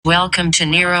Welcome to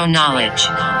Nero Knowledge.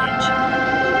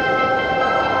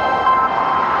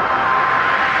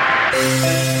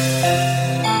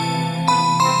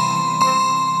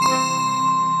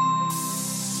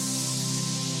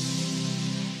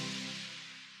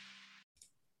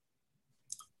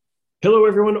 Hello,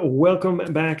 everyone. Welcome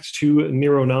back to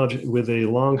Nero Knowledge. With a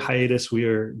long hiatus, we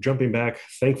are jumping back,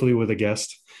 thankfully, with a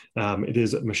guest. It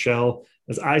is Michelle,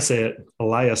 as I say it,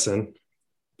 Eliasson,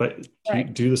 but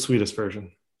Right. do the Swedish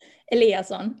version.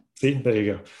 Eliasson. See, there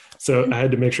you go. So I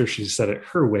had to make sure she said it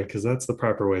her way because that's the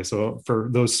proper way. So for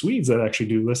those Swedes that actually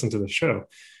do listen to the show,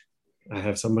 I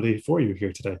have somebody for you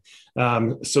here today.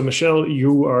 So Michelle,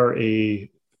 you are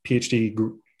a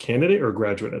PhD candidate or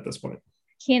graduate at this point?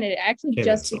 Candidate. I actually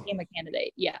Candidate, just became a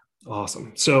candidate. Yeah.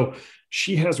 Awesome. So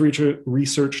she has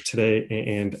research today,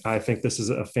 and I think this is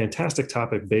a fantastic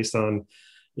topic based on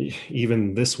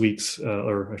even this week's,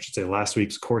 or I should say last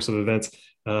week's course of events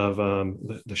of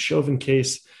the Chauvin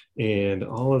case and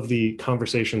all of the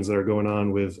conversations that are going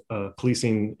on with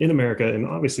policing in America. And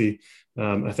obviously,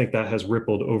 I think that has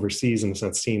rippled overseas in the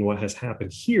sense seeing what has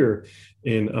happened here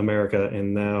in America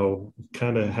and now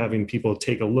kind of having people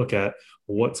take a look at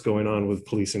what's going on with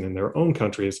policing in their own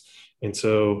countries. And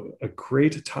so a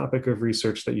great topic of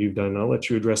research that you've done. I'll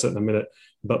let you address it in a minute.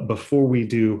 But before we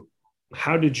do,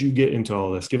 how did you get into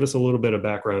all this? Give us a little bit of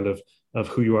background of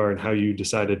who you are and how you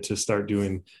decided to start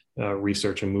doing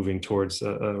research and moving towards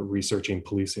researching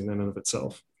policing in and of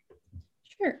itself.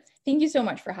 Sure. Thank you so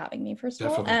much for having me, first of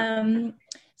Definitely.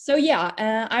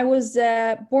 all. I was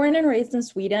born and raised in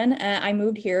Sweden. I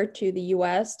moved here to the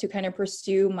US to kind of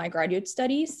pursue my graduate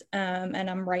studies. And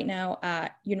I'm right now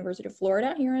at University of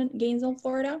Florida here in Gainesville,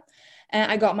 Florida.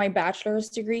 I got my bachelor's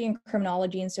degree in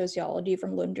criminology and sociology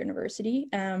from Lund University.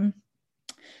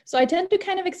 So I tend to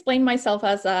kind of explain myself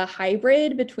as a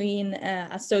hybrid between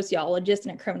a sociologist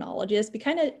and a criminologist,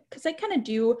 because I kind of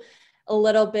do a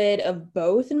little bit of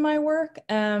both in my work.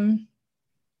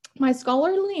 My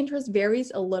scholarly interest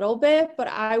varies a little bit, but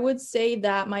I would say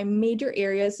that my major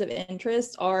areas of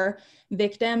interest are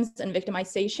victims and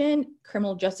victimization,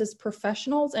 criminal justice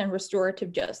professionals, and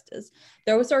restorative justice.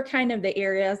 Those are kind of the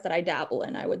areas that I dabble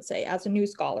in, I would say, as a new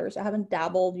scholar. So I haven't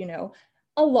dabbled,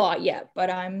 a lot yet, but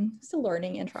I'm still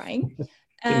learning and trying.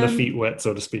 Getting the feet wet,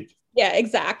 so to speak. Yeah,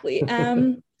 exactly.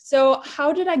 So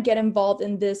how did I get involved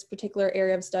in this particular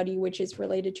area of study, which is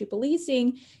related to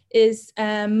policing, is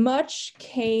much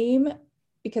came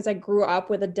because I grew up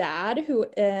with a dad who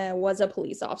was a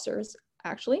police officer,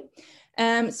 actually.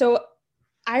 So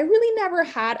I really never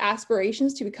had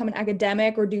aspirations to become an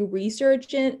academic or do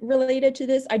research related to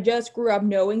this. I just grew up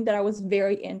knowing that I was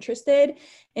very interested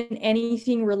in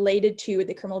anything related to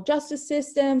the criminal justice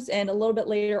systems. And a little bit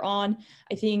later on,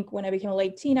 I think when I became a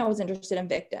late teen, I was interested in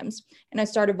victims. And I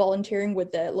started volunteering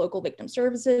with the local victim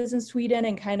services in Sweden,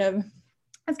 and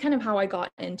that's kind of how I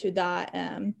got into that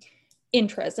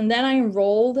interest. And then I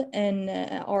enrolled in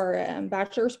our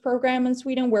bachelor's program in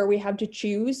Sweden, where we had to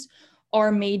choose our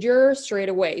major straight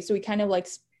away. So we kind of like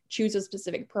choose a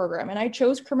specific program. And I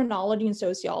chose criminology and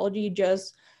sociology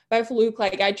just by fluke.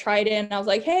 Like I tried it and I was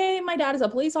like, hey, my dad is a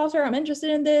police officer. I'm interested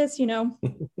in this, And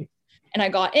I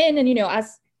got in, and,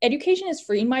 as education is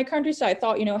free in my country. So I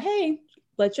thought, hey,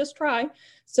 let's just try.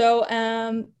 So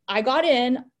I got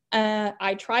in,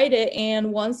 I tried it,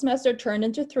 and one semester turned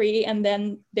into 3. And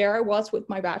then there I was with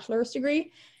my bachelor's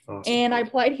degree. Awesome. And I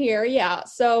applied here. Yeah.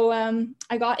 So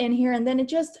I got in here, and then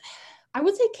I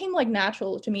would say came like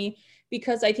natural to me,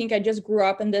 because I think I just grew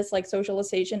up in this like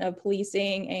socialization of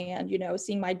policing and,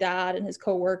 seeing my dad and his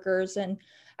coworkers. And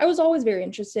I was always very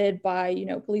interested by,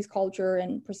 police culture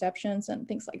and perceptions and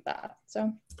things like that.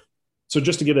 So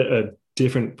just to get a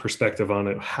different perspective on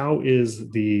it, how is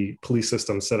the police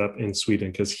system set up in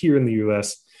Sweden? Because here in the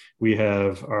US, we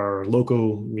have our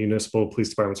local municipal police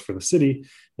departments for the city.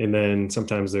 And then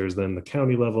sometimes there's then the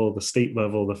county level, the state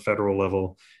level, the federal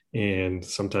level, and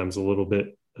sometimes a little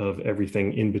bit of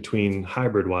everything in between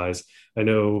hybrid wise. I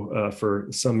know for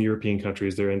some European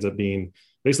countries, there ends up being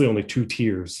basically only 2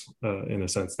 tiers in a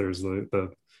sense. There's the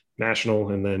national,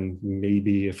 and then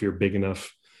maybe if you're big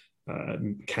enough,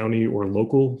 county or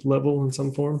local level in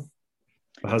some form.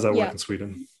 How's that work in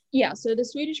Sweden? Yeah, so the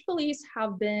Swedish police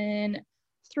have been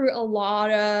through a lot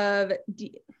of,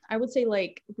 I would say,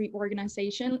 like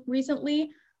reorganization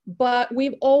recently, but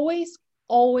we've always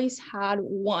had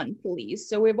one police.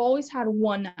 So we've always had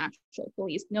one national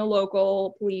police, no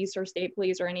local police or state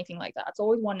police or anything like that. It's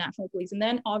always one national police. And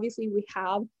then obviously we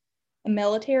have a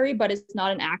military, but it's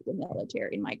not an active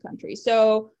military in my country.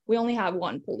 So we only have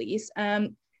one police.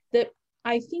 That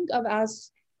I think of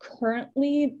as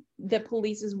currently the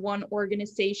police is one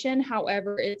organization.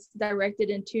 However, it's directed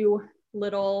into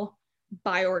little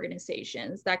by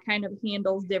organizations that kind of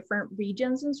handles different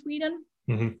regions in Sweden.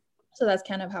 Mm-hmm. So that's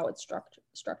kind of how it's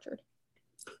structured.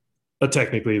 But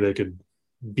technically they could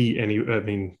be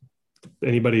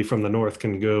anybody from the north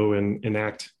can go and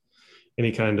enact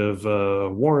any kind of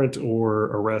warrant or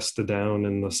arrest down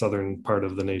in the southern part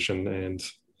of the nation, and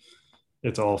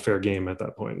it's all fair game at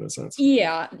that point in a sense.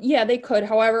 Yeah, they could.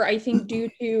 However, I think due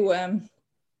to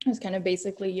it's kind of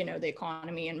basically, the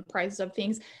economy and prices of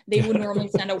things, they would normally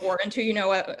send a warrant to,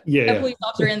 a police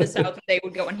officer in the south, and they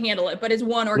would go and handle it. But it's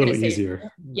one organization. A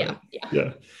little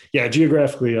easier. Yeah.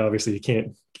 Geographically, obviously, you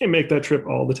can't make that trip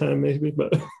all the time, maybe,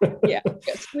 but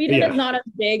Sweden is not as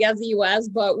big as the US,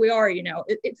 but we are,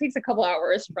 it takes a couple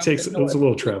hours from it's a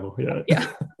little travel. Yeah.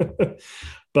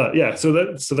 But yeah, so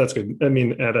that's good. I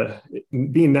mean,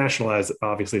 being nationalized,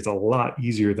 obviously it's a lot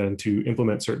easier than to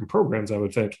implement certain programs, I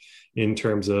would think, in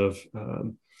terms of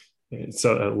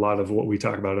so a lot of what we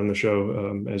talk about on the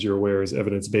show, as you're aware, is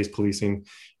evidence-based policing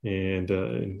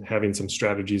and having some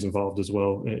strategies involved as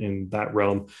well in that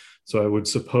realm. So I would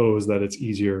suppose that it's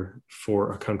easier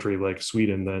for a country like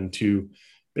Sweden then to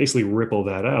basically ripple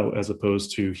that out, as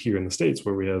opposed to here in the States,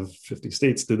 where we have 50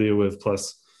 states to deal with,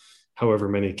 plus however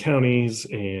many counties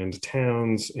and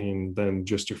towns, and then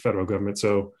just your federal government.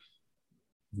 So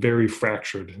very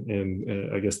fractured.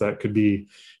 And I guess that could be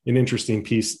an interesting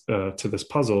piece to this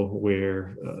puzzle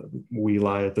where we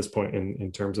lie at this point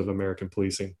in terms of American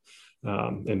policing,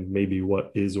 and maybe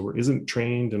what is or isn't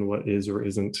trained and what is or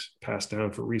isn't passed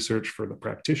down for research for the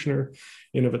practitioner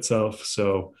in of itself.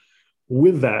 So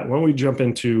with that, why don't we jump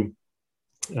into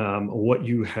what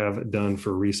you have done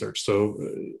for research? So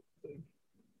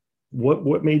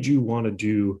what made you want to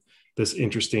do this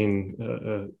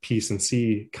interesting piece and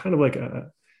see kind of like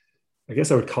I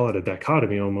guess I would call it a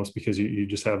dichotomy almost, because you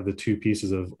just have the two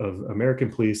pieces of American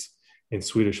police and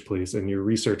Swedish police, and your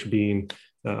research being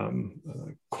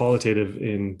qualitative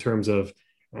in terms of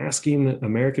asking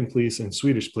American police and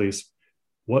Swedish police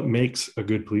what makes a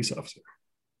good police officer.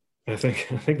 I think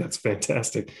that's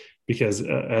fantastic, because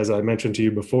as I mentioned to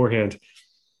you beforehand,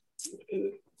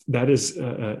 that is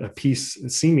a piece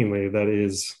seemingly that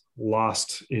is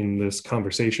lost in this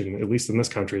conversation, at least in this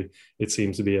country, it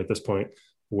seems to be at this point,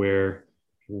 where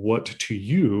what to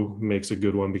you makes a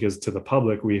good one, because to the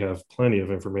public, we have plenty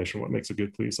of information what makes a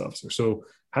good police officer. So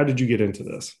how did you get into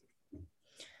this?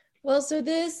 Well, so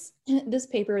this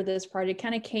paper, this project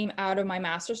kind of came out of my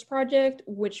master's project,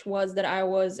 which was that I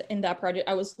was in that project,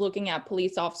 I was looking at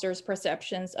police officers'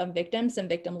 perceptions of victims and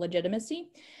victim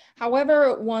legitimacy.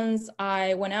 However, once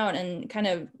I went out and kind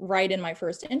of right in my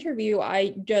first interview,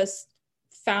 I just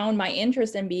found my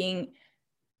interest in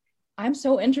I'm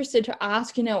so interested to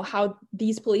ask, how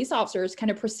these police officers kind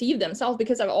of perceive themselves,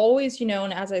 because I've always,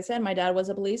 and as I said, my dad was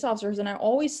a police officer, and I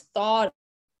always thought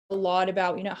a lot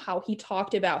about, how he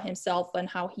talked about himself and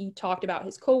how he talked about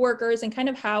his coworkers, and kind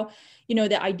of how,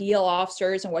 the ideal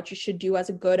officers and what you should do as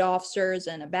a good officers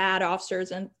and a bad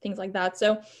officers and things like that.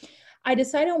 So I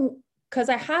decided, because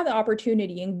I had the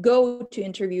opportunity and go to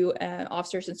interview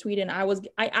officers in Sweden,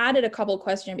 I added a couple of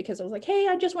questions because I was like, hey,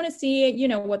 I just want to see,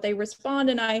 what they respond.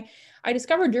 And I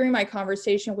discovered during my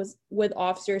conversation with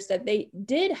officers that they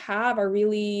did have a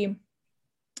really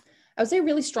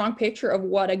strong picture of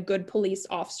what a good police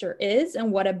officer is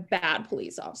and what a bad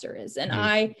police officer is. And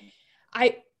I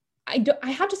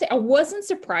have to say, I wasn't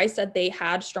surprised that they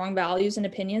had strong values and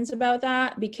opinions about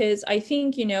that, because I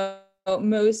think,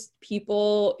 most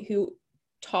people who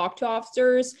talk to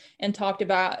officers and talk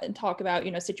about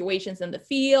situations in the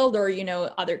field or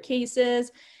other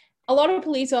cases, a lot of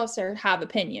police officers have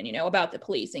opinion about the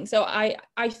policing. So I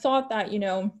thought that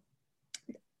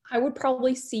I would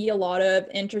probably see a lot of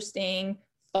interesting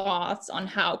thoughts on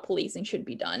how policing should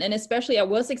be done, and especially I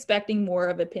was expecting more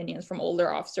of opinions from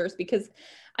older officers, because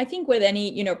I think with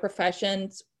any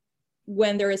professions,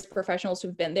 when there is professionals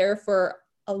who've been there for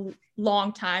a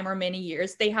long time or many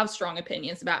years, they have strong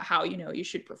opinions about how you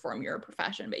should perform your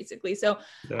profession, basically. So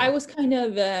yeah. I was kind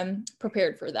of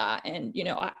prepared for that, and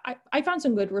I found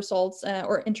some good results,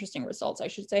 or interesting results, I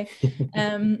should say.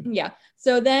 Yeah.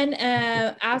 So then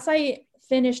as I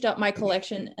finished up my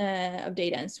collection of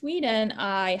data in Sweden,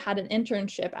 I had an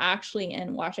internship actually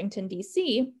in Washington,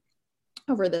 D.C.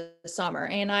 over the summer,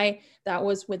 and that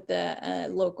was with the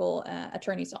local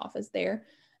attorney's office there.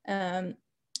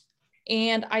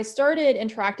 And I started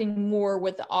interacting more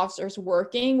with the officers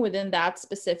working within that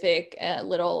specific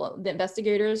the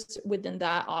investigators within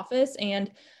that office.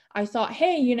 And I thought,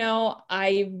 hey,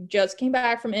 I just came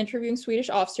back from interviewing Swedish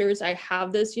officers. I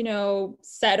have this,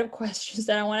 set of questions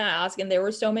that I want to ask. And there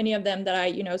were so many of them that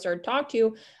I, started to talk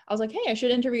to. I was like, hey, I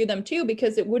should interview them too,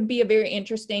 because it would be a very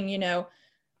interesting,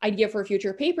 idea for a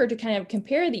future paper to kind of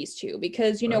compare these two,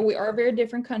 because, Right. we are very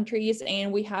different countries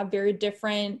and we have very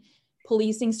different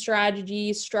policing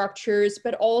strategies, structures,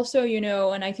 but also,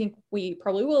 and I think we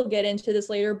probably will get into this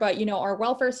later, but, our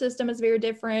welfare system is very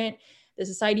different. The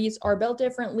societies are built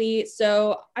differently.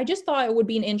 So I just thought it would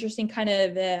be an interesting kind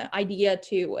of idea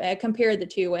to compare the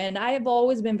two. And I have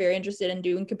always been very interested in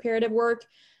doing comparative work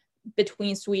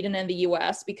between Sweden and the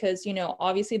US, because,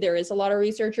 obviously there is a lot of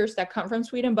researchers that come from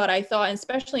Sweden, but I thought,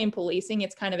 especially in policing,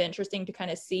 it's kind of interesting to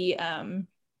kind of see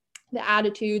the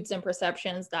attitudes and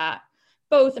perceptions that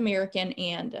both American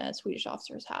and Swedish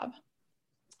officers have.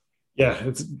 Yeah,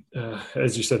 it's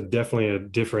as you said, definitely a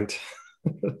different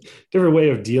different way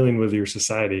of dealing with your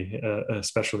society,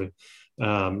 especially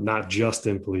not just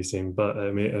in policing, but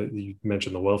I mean, you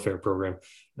mentioned the welfare program.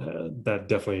 That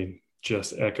definitely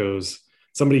just echoes.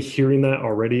 Somebody hearing that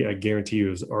already, I guarantee you,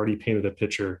 has already painted a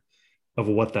picture of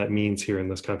what that means here in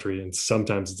this country, and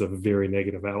sometimes it's a very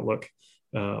negative outlook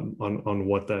on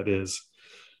what that is,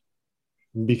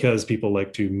 because people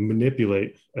like to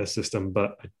manipulate a system,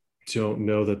 but I don't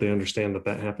know that they understand that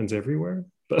that happens everywhere.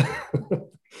 But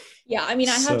yeah, I mean,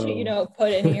 I have to,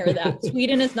 put in here that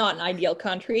Sweden is not an ideal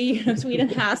country. Sweden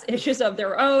has issues of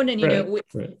their own, and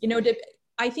right.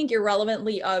 I think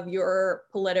irrelevantly of your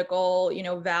political,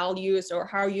 values or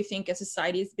how you think a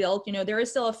society is built, there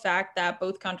is still a fact that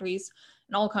both countries,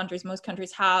 in all countries, most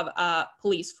countries have a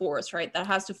police force, right, that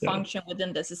has to function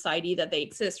within the society that they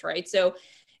exist, right? So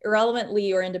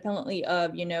irrelevantly or independently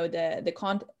of, the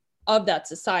content of that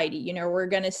society, we're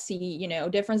going to see,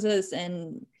 differences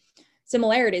and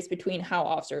similarities between how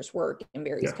officers work in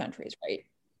various countries, right?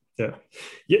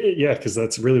 Yeah, because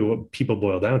that's really what people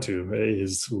boil down to,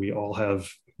 is we all have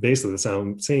basically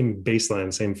the same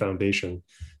baseline, same foundation.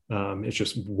 It's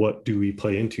just, what do we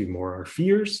play into more, our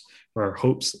fears or our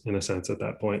hopes, in a sense, at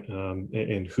that point,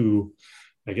 and who,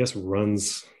 I guess,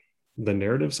 runs the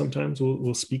narrative sometimes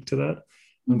will speak to that,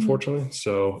 unfortunately.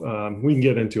 So we can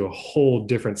get into a whole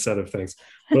different set of things,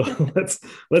 but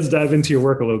let's dive into your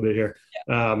work a little bit here.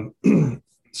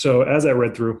 So as I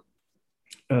read through,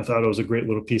 I thought it was a great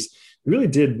little piece. It really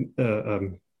did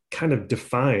kind of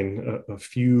define a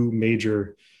few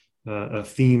major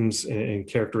themes and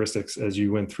characteristics as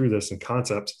you went through this, and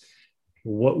concepts.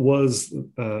 What was,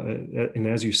 and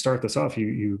as you start this off,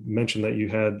 you mentioned that you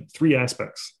had three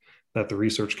aspects that the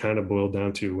research kind of boiled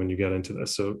down to when you got into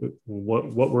this. So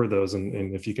what were those?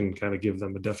 And if you can kind of give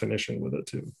them a definition with it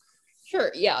too.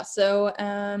 Sure, yeah. So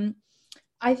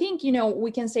I think,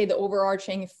 we can say the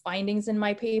overarching findings in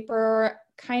my paper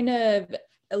kind of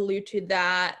allude to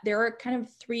that. There are kind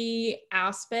of three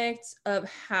aspects of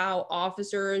how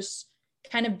officers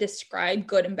kind of describe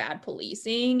good and bad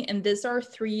policing. And these are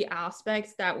three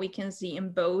aspects that we can see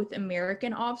in both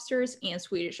American officers and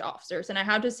Swedish officers. And I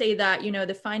have to say that,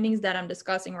 the findings that I'm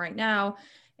discussing right now,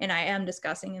 and I am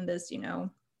discussing in this,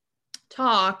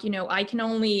 talk,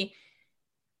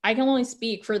 I can only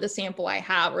speak for the sample I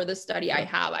have or the study I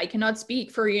have. I cannot speak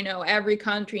for, every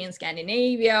country in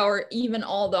Scandinavia or even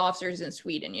all the officers in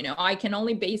Sweden. I can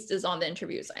only base this on the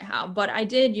interviews I have. But I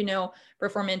did,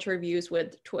 perform interviews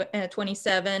with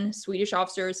 27 Swedish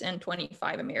officers and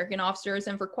 25 American officers.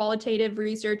 And for qualitative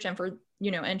research and for,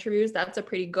 interviews, that's a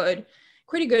pretty good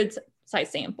size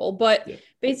sample. But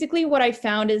basically what I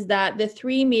found is that the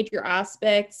three major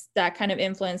aspects that kind of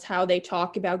influence how they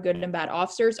talk about good and bad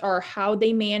officers are how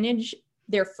they manage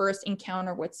their first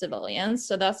encounter with civilians.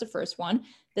 So that's the first one.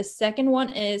 The second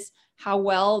one is how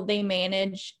well they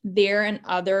manage their and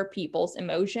other people's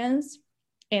emotions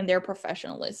and their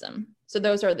professionalism. So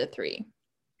those are the three.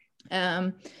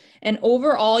 And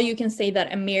overall, you can say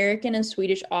that American and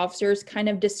Swedish officers kind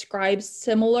of describe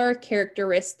similar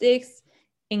characteristics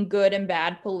in good and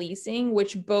bad policing,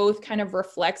 which both kind of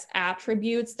reflects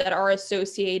attributes that are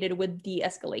associated with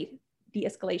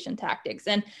de-escalation tactics.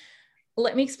 And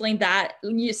let me explain that,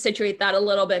 you situate that a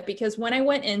little bit, because when I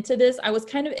went into this, I was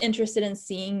kind of interested in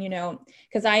seeing,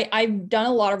 because I've done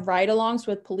a lot of ride-alongs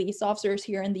with police officers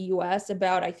here in the US,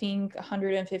 about, I think,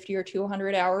 150 or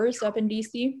 200 hours up in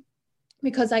DC,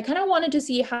 because I kind of wanted to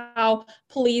see how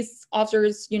police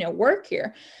officers, work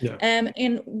here.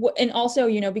 And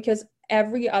also, because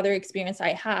every other experience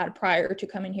I had prior to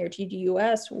coming here to the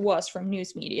US was from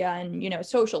news media and,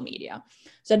 social media.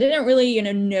 So I didn't really,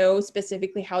 know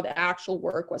specifically how the actual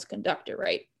work was conducted,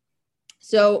 right?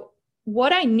 So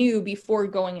what I knew before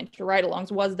going into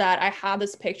ride-alongs was that I had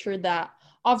this picture that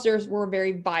officers were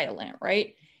very violent,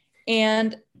 right?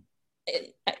 and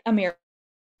American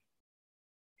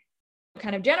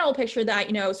kind of general picture that,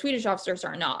 you know, Swedish officers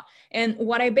are not. And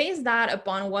what I based that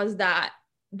upon was that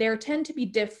there tend to be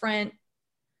different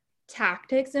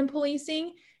tactics in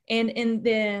policing. And in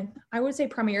the, I would say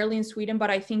primarily in Sweden, but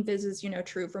I think this is, you know,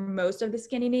 true for most of the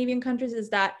Scandinavian countries, is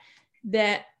that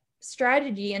the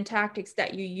strategy and tactics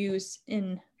that you use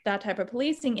in that type of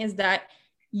policing is that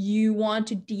you want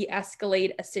to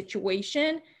de-escalate a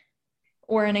situation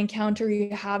or an encounter you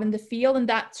have in the field. And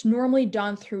that's normally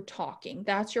done through talking.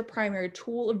 That's your primary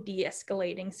tool of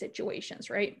de-escalating situations,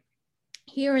 right?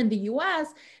 Here in the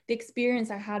US, the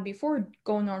experience I had before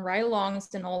going on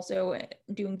ride-alongs and also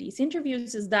doing these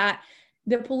interviews is that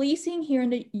the policing here in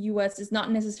the US is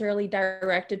not necessarily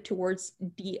directed towards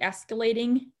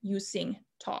de-escalating using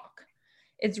talk.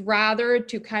 It's rather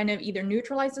to kind of either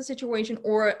neutralize the situation,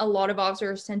 or a lot of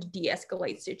officers tend to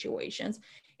de-escalate situations.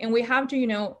 And we have to, you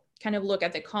know, kind of look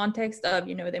at the context of,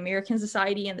 you know, the American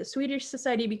society and the Swedish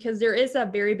society, because there is a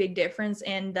very big difference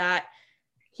in that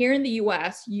here in the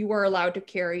US, you are allowed to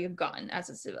carry a gun as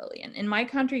a civilian. In my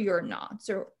country, you're not.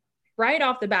 So right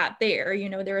off the bat there, you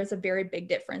know, there is a very big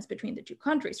difference between the two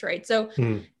countries, right? So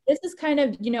this is kind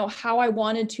of, you know, how I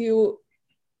wanted to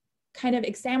kind of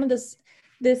examine this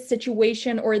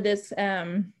situation, or this,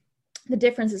 the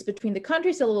differences between the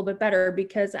countries a little bit better,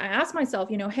 because I asked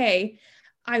myself, you know, hey,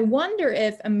 I wonder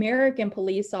if American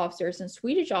police officers and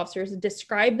Swedish officers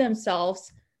describe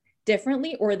themselves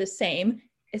differently or the same,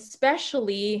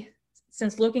 especially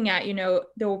since looking at, you know,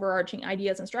 the overarching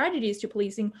ideas and strategies to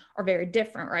policing are very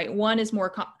different, right? One is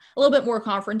more a little bit more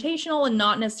confrontational and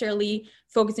not necessarily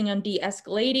focusing on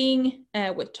de-escalating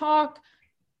with talk,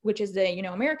 which is the, you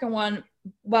know, American one.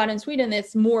 But in Sweden,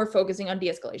 it's more focusing on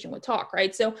de-escalation with talk,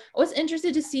 right? So I was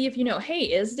interested to see if, you know, hey,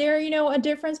 is there, you know, a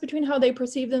difference between how they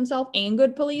perceive themselves and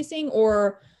good policing,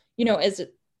 or, you know,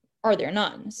 are there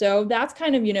none? So that's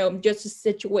kind of, you know, just to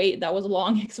situate, that was a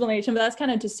long explanation, but that's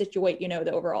kind of to situate, you know,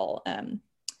 the overall kind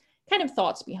of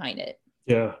thoughts behind it.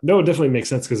 Yeah, no, it definitely makes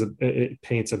sense, because it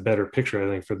paints a better picture, I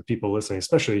think, for the people listening,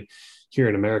 especially here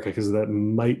in America, because that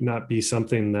might not be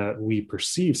something that we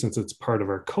perceive, since it's part of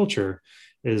our culture,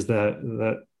 is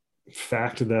that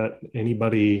fact that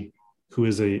anybody who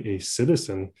is a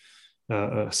citizen,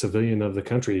 a civilian of the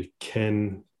country,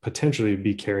 can potentially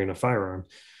be carrying a firearm,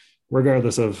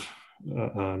 regardless of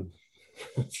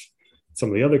some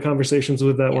of the other conversations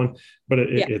with that one. But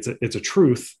it's a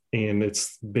truth, and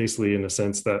it's basically, in a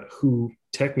sense, that who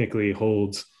technically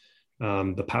holds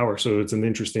the power. So it's an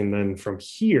interesting then from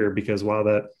here, because while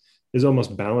that is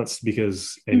almost balanced,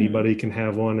 because anybody can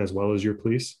have one as well as your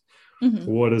police,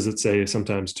 what does it say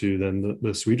sometimes to then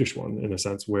the Swedish one, in a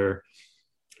sense, where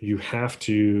you have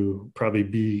to probably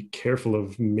be careful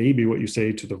of maybe what you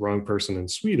say to the wrong person in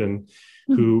Sweden,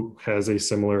 who has a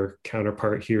similar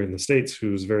counterpart here in the States,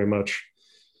 who's very much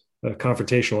a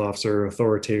confrontational officer,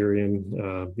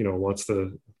 authoritarian, you know,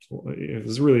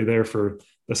 is really there for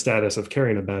the status of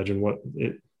carrying a badge and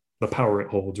the power it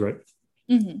holds, right?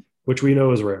 Which we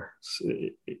know is rare.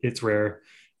 It's rare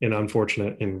and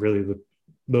unfortunate, and really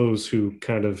those who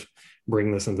kind of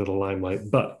bring this into the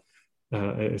limelight. But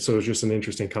so it's just an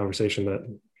interesting conversation that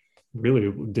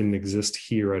really didn't exist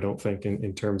here, I don't think,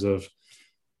 in terms of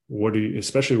what are you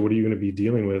going to be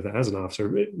dealing with as an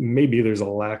officer. Maybe there's a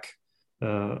lack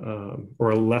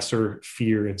or a lesser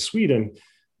fear in Sweden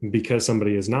because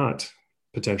somebody is not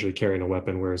potentially carrying a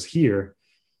weapon, whereas here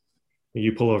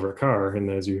you pull over a car,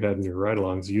 and as you had in your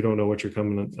ride-alongs, you don't know what you're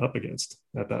coming up against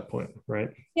at that point, right?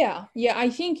 Yeah. I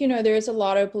think, you know, there's a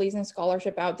lot of policing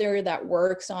scholarship out there that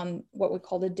works on what we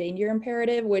call the danger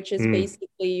imperative, which is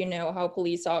basically, you know, how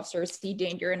police officers see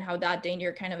danger and how that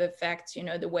danger kind of affects, you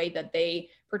know, the way that they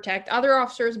protect other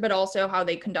officers, but also how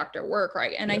they conduct their work,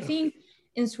 right? And I think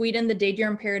in Sweden, the danger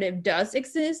imperative does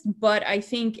exist, but I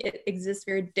think it exists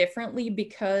very differently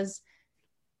because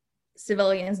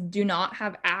civilians do not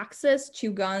have access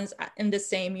to guns in the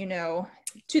same, you know,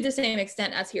 to the same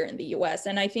extent as here in the US.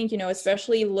 And I think, you know,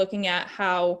 especially looking at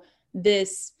how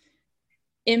this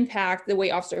impact the way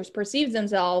officers perceive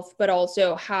themselves, but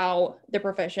also how the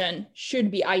profession should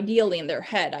be ideally in their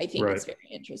head, I think it's very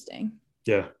interesting.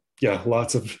 Yeah.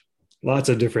 Lots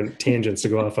of different tangents to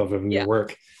go off of in your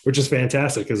work, which is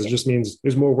fantastic, because it just means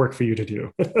there's more work for you to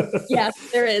do. Yes,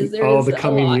 there is. All the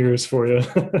coming years for you.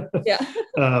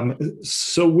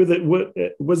 So with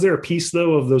it, was there a piece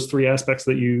though of those three aspects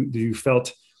that you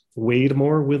felt weighed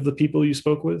more with the people you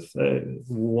spoke with?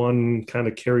 One kind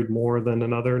of carried more than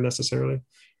another necessarily?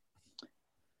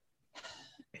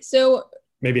 So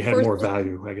maybe had more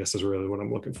value, I guess, is really what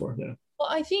I'm looking for. Yeah. Well,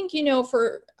 I think, you know,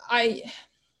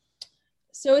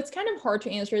 So it's kind of hard to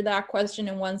answer that question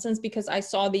in one sense because I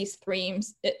saw these three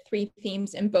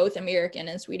themes in both American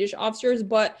and Swedish officers.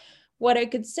 But what I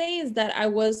could say is that I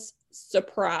was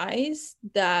surprised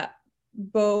that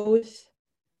both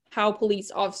how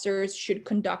police officers should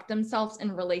conduct themselves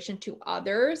in relation to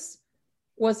others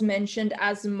was mentioned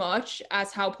as much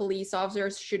as how police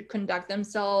officers should conduct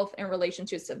themselves in relation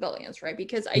to civilians, right?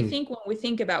 Because I think when we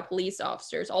think about police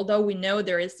officers, although we know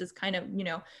there is this kind of,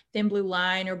 thin blue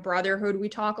line or brotherhood we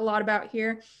talk a lot about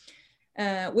here,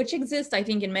 which exists, I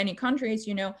think, in many countries,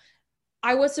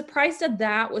 I was surprised that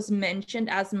that was mentioned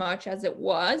as much as it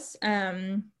was,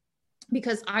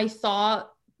 because I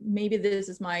thought, maybe this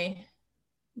is my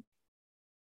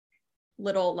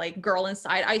little like girl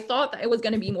inside, I thought that it was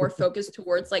going to be more focused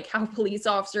towards like how police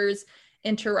officers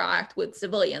interact with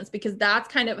civilians, because that's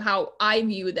kind of how I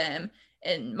view them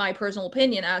in my personal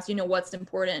opinion as, what's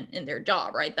important in their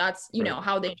job, right? That's,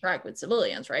 how they interact with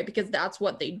civilians, right? Because that's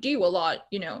what they do a lot,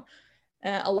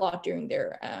 a lot during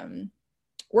their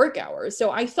work hours. So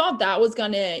I thought that was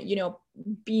going to,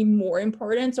 be more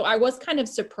important. So I was kind of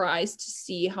surprised to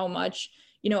see how much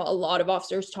a lot of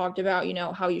officers talked about,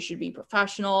 how you should be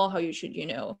professional, how you should,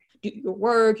 do your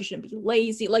work, you shouldn't be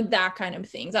lazy, like that kind of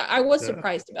things. I was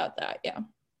surprised about that. Yeah.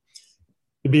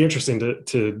 It'd be interesting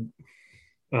to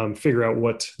figure out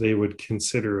what they would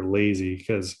consider lazy,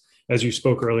 because as you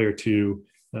spoke earlier too,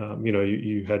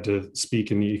 you had to speak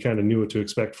and you kind of knew what to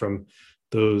expect from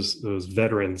those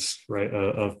veterans, right,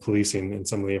 of policing and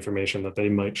some of the information that they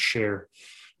might share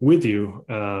with you.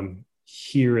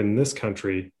 Here in this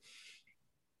country,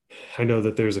 I know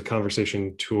that there's a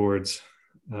conversation towards,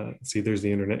 there's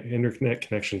the internet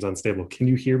connection's unstable. Can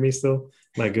you hear me still?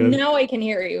 Am I good? Now I can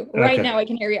hear you. Right now I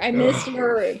can hear you. I missed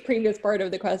your previous part of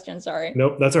the question. Sorry.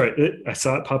 Nope, that's all right. I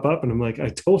saw it pop up and I'm like, I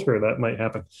told her that might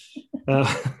happen.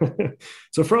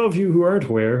 So for all of you who aren't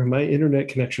aware, my internet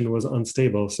connection was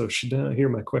unstable. So she did not hear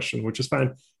my question, which is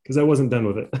fine because I wasn't done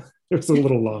with it. It was a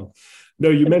little long. No,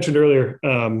 you mentioned earlier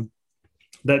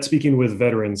that speaking with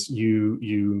veterans,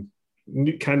 you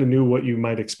kind of knew what you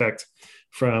might expect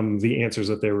from the answers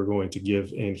that they were going to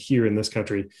give. And here in this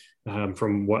country,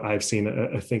 from what I've seen,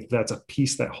 I think that's a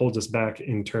piece that holds us back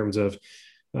in terms of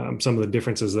some of the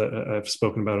differences that I've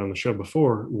spoken about on the show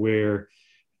before, where,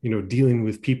 dealing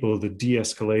with people, the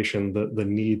de-escalation, the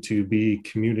need to be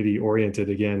community oriented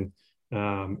again,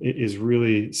 it is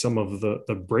really some of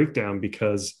the breakdown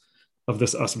because of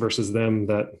this us versus them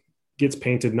that gets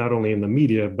painted not only in the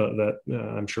media, but that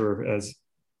I'm sure as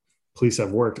police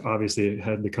have worked, obviously it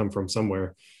had to come from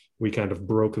somewhere. We kind of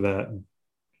broke that,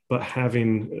 but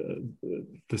having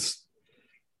this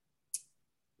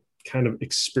kind of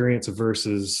experience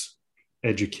versus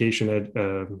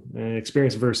education,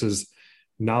 experience versus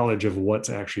knowledge of what's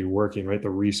actually working, right? The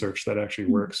research that actually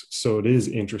works. So it is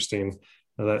interesting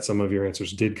that some of your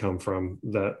answers did come from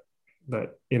that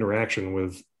interaction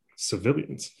with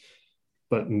civilians,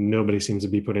 but nobody seems to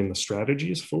be putting the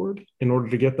strategies forward in order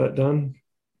to get that done.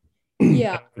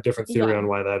 Yeah. A different theory on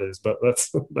why that is, but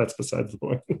that's besides the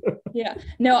point. Yeah,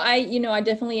 no, I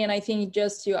definitely, and I think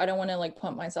I don't want to like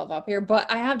pump myself up here,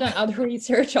 but I have done other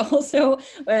research also,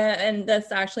 and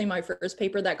that's actually my first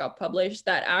paper that got published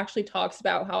that actually talks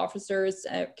about how officers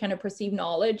kind of perceive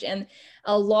knowledge. And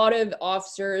a lot of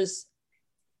officers,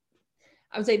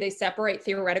 I would say, they separate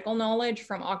theoretical knowledge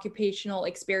from occupational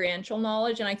experiential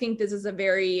knowledge. And I think this is a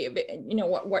very,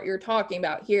 what you're talking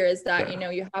about here is that,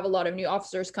 you have a lot of new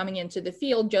officers coming into the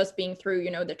field just being through,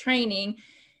 the training,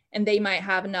 and they might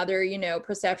have another,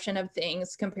 perception of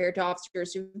things compared to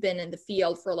officers who've been in the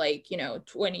field for like,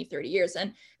 20, 30 years.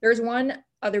 And there's one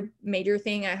other major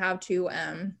thing I have to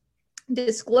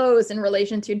disclose in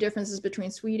relation to differences between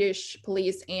Swedish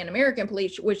police and American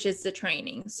police, which is the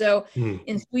training. So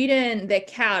in Sweden, the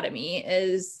academy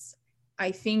is,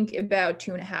 I think, about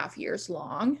 2.5 years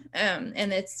long,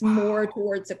 and it's more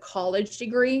towards a college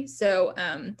degree. So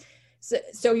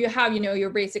you have, your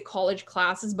basic college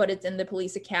classes, but it's in the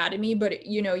police academy, but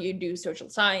you do social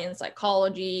science,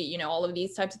 psychology, all of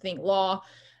these types of things, law.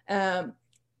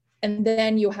 And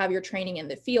then you have your training in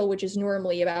the field, which is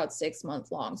normally about 6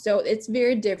 months long. So it's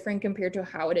very different compared to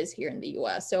how it is here in the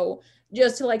US. So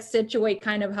just to like situate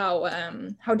kind of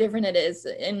how different it is.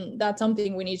 And that's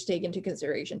something we need to take into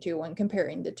consideration too when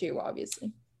comparing the two,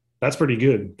 obviously. That's pretty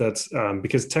good. That's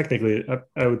because technically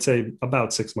I would say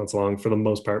about 6 months long for the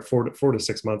most part, 4 to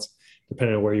 6 months,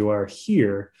 depending on where you are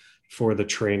here for the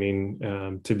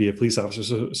training to be a police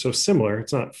officer. So similar,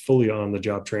 it's not fully on the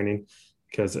job training,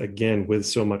 because again, with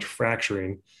so much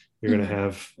fracturing, you're going to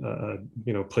have,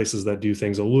 places that do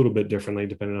things a little bit differently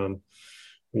depending on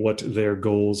what their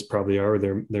goals probably are,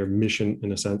 their mission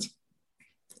in a sense.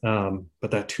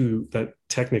 But that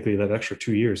technically that extra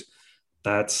 2 years,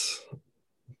 that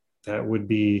would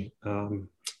be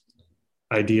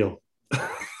ideal.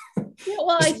 Yeah,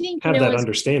 well, I think, have that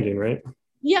understanding, right?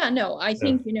 Yeah, no, I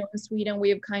think, Yeah. in Sweden, we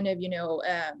have kind of,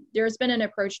 there's been an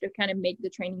approach to kind of make the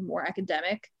training more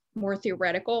academic, more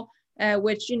theoretical,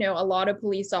 which, a lot of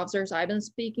police officers I've been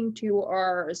speaking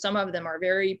to some of them are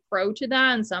very pro to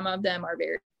that, and some of them are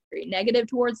very, very negative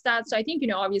towards that. So I think,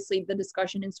 obviously the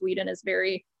discussion in Sweden is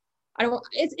very,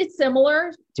 it's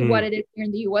similar to what it is here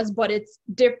in the US, but it's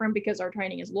different because our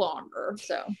training is longer.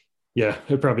 So yeah,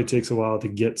 it probably takes a while to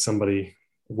get somebody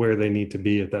where they need to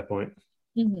be at that point.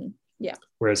 mm-hmm. Yeah.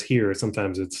 Whereas here,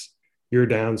 sometimes you're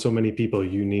down so many people,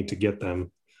 you need to get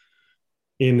them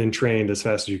in and trained as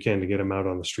fast as you can to get them out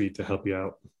on the street to help you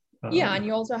out. Yeah, and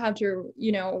you also have to,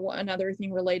 another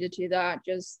thing related to that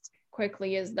just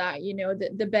quickly is that,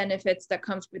 the benefits that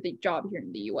comes with the job here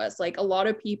in the US. Like a lot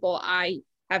of people I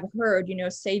have heard,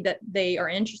 say that they are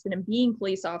interested in being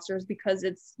police officers because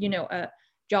it's, a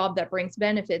job that brings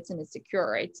benefits and is secure,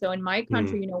 right? So in my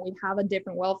country, we have a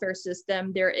different welfare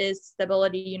system. There is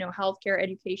stability, healthcare,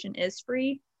 education is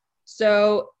free.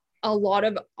 So a lot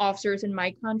of officers in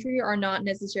my country are not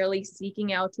necessarily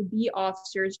seeking out to be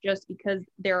officers just because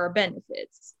there are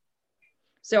benefits.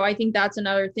 So I think that's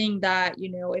another thing that,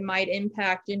 it might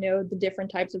impact, the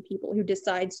different types of people who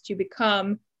decides to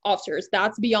become officers.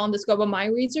 That's beyond the scope of my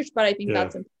research, but I think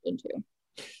that's important too.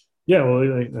 Yeah,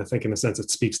 well, I think in a sense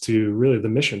it speaks to really the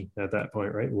mission at that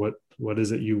point, right? What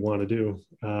is it you want to do,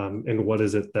 and what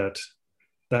is it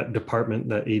that department,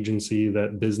 that agency,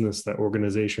 that business, that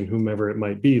organization, whomever it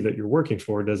might be that you're working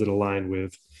for, does it align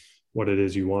with what it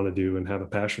is you want to do and have a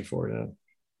passion for? Yeah,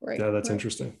 right. Yeah, that's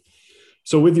interesting.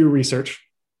 So with your research,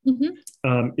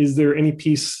 is there any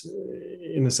piece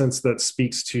in a sense that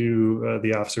speaks to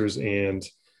the officers and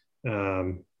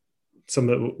some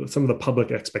of the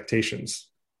public expectations?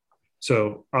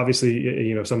 So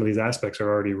obviously, some of these aspects are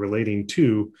already relating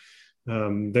to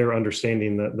their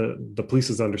understanding that the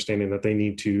police's understanding that they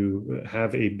need to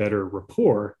have a better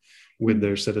rapport with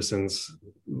their citizens.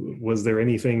 Was there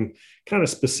anything kind of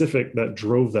specific that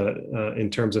drove that in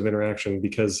terms of interaction?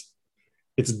 Because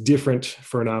it's different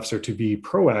for an officer to be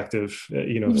proactive,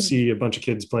 see a bunch of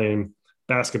kids playing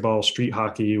basketball, street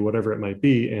hockey, whatever it might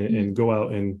be, and go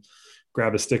out and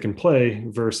grab a stick and play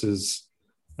versus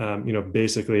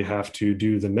basically have to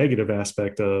do the negative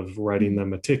aspect of writing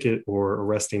them a ticket or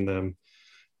arresting them.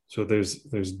 So there's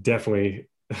definitely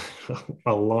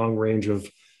a long range of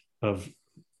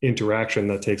interaction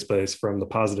that takes place from the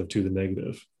positive to the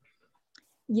negative.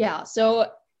 Yeah. So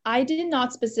I did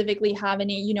not specifically have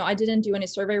any, I didn't do any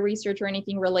survey research or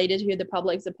anything related to the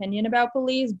public's opinion about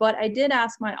police, but I did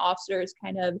ask my officers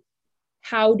kind of,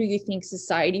 how do you think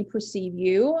society perceive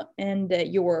you and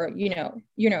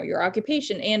your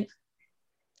occupation? And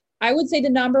I would say the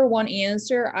number one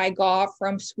answer I got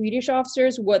from Swedish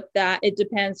officers was that it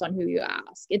depends on who you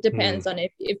ask. It depends on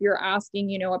if you're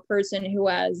asking, a person who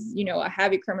has, a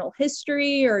heavy criminal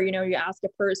history, or, you ask a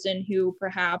person who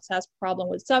perhaps has a problem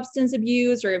with substance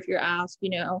abuse, or if you ask,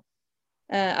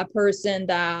 a person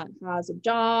that has a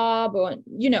job, or,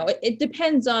 it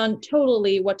depends on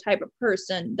totally what type of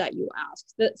person that you ask.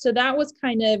 So that was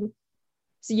kind of,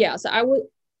 so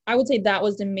I would say that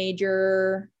was the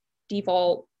major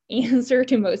default answer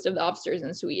to most of the officers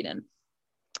in Sweden.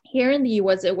 Here in the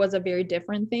US, it was a very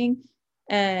different thing.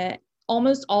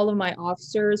 Almost all of my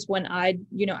officers, when I,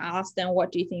 asked them,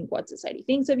 what do you think, what society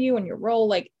thinks of you and your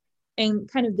role,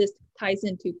 and kind of this ties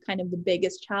into kind of the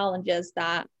biggest challenges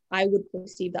that I would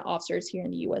perceive that officers here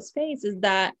in the US face, is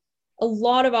that a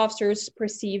lot of officers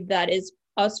perceive that it's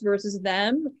us versus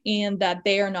them, and that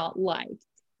they are not liked,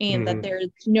 and that there's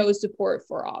no support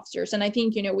for officers. And I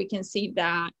think, we can see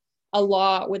that a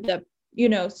lot with the,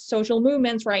 social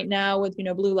movements right now with,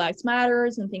 Blue Lives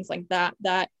Matters and things like that,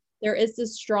 that there is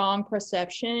this strong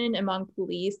perception among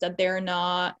police that they're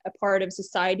not a part of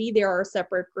society. They are a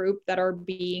separate group that are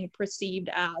being perceived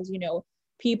as,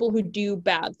 people who do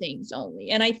bad things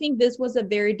only. And I think this was a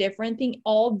very different thing,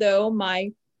 although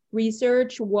my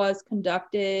research was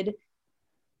conducted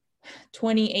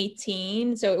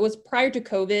 2018. So it was prior to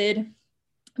COVID,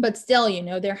 but still,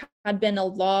 there had been a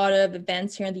lot of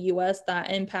events here in the US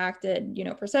that impacted,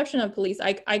 perception of police.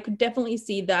 I could definitely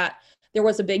see that there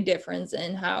was a big difference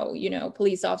in how,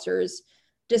 police officers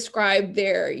describe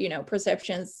their,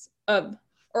 perceptions of,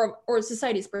 or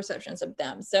society's perceptions of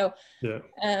them. So,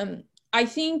 I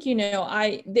think,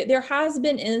 there has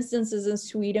been instances in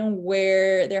Sweden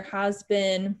where there has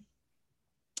been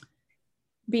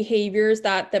behaviors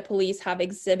that the police have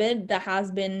exhibited that has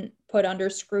been put under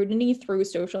scrutiny through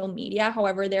social media.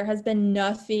 However, there has been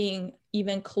nothing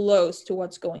even close to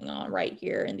what's going on right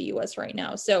here in the US right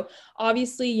now. So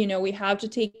obviously, you know, we have to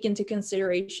take into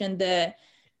consideration the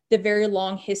very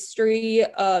long history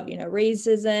of, you know,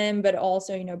 racism, but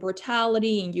also, you know,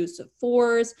 brutality and use of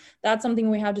force. That's something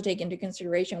we have to take into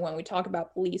consideration when we talk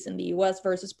about police in the US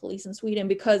versus police in Sweden,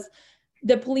 because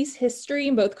the police history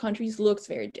in both countries looks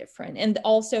very different. And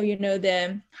also, you know,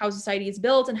 how society is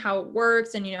built and how it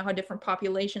works, and, you know, how different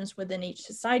populations within each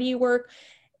society work.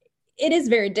 It is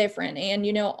very different. And,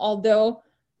 you know, although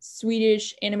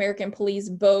Swedish and American police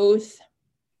both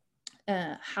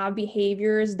have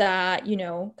behaviors that, you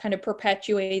know, kind of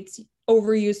perpetuates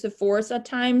overuse of force at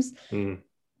times,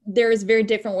 there's very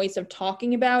different ways of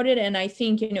talking about it. And I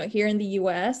think, you know, here in the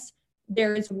US,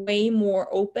 there's way more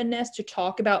openness to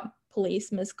talk about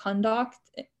police misconduct,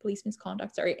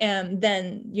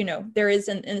 than, you know, there is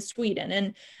in Sweden.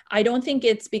 And I don't think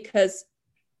it's because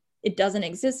it doesn't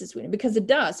exist in Sweden, because it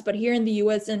does. But here in the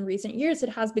US in recent years, it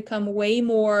has become way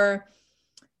more,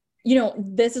 you know,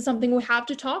 this is something we have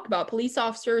to talk about. Police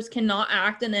officers cannot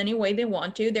act in any way they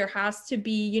want to. There has to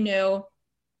be, you know,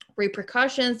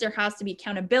 repercussions. There has to be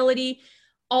accountability.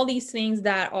 All these things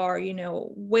that are, you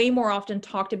know, way more often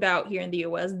talked about here in the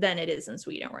US than it is in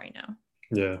Sweden right now.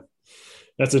 Yeah.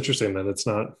 That's interesting that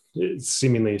it's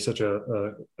seemingly such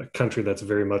a country that's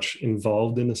very much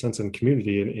involved in a sense in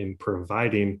community in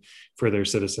providing for their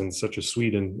citizens, such as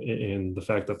Sweden. And the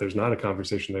fact that there's not a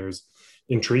conversation there is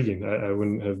intriguing. I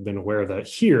wouldn't have been aware of that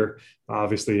here.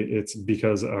 Obviously, it's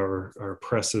because our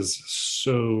press is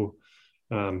so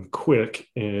quick,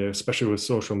 especially with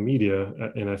social media.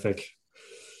 And I think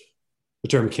the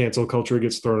term cancel culture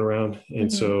gets thrown around.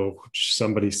 And so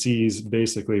somebody sees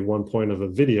basically one point of a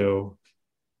video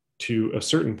to a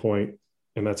certain point,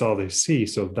 and that's all they see.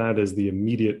 So that is the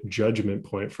immediate judgment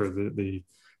point for the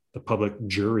public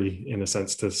jury, in a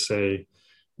sense, to say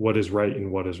what is right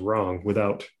and what is wrong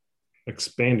without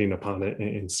expanding upon it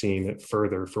and seeing it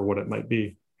further for what it might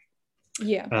be.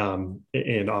 Yeah.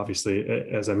 And obviously,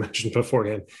 as I mentioned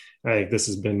beforehand, I think this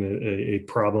has been a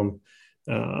problem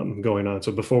going on.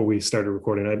 So before we started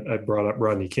recording, I brought up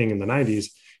Rodney King in the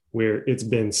 90s, where it's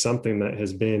been something that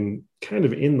has been kind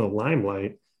of in the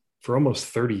limelight for almost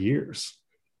 30 years.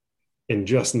 And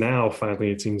just now,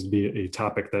 finally, it seems to be a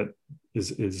topic that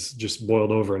is just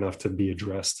boiled over enough to be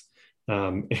addressed.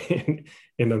 And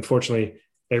unfortunately,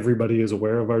 everybody is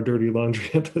aware of our dirty laundry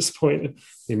at this point,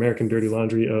 the American dirty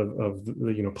laundry of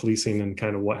you know, policing and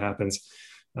kind of what happens.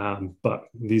 But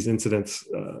these incidents,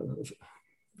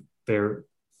 they're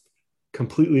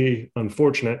completely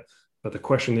unfortunate. But the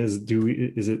question is,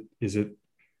 is it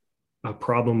a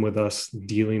problem with us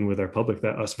dealing with our public,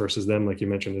 that us versus them, like you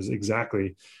mentioned, is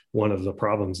exactly one of the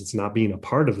problems. It's not being a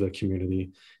part of the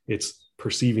community. It's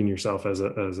perceiving yourself as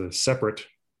a separate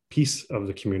piece of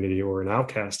the community, or an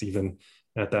outcast even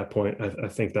at that point. I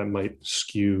think that might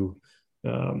skew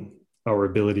our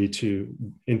ability to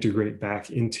integrate back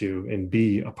into and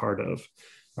be a part of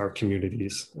our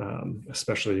communities,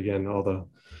 especially, again, all the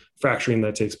fracturing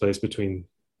that takes place between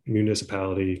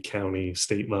municipality, county,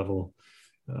 state level,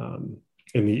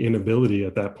 and the inability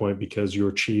at that point, because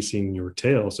you're chasing your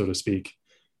tail, so to speak,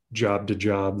 job to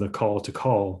job, the call to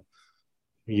call.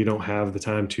 You don't have the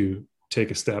time to take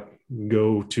a step,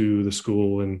 go to the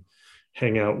school and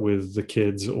hang out with the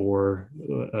kids, or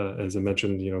as I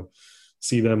mentioned, you know,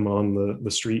 see them on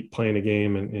the street playing a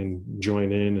game and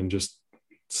join in and just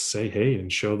say hey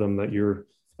and show them that you're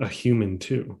a human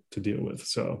too to deal with.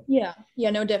 So yeah,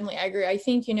 no, definitely, I agree. I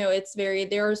think, you know,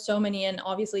 there are so many, and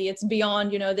obviously it's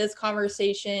beyond, you know, this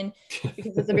conversation,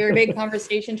 because it's a very big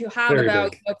conversation to have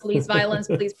about, you know, police violence,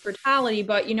 police brutality.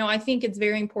 But, you know, I think it's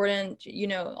very important, you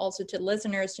know, also to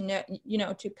listeners to know, you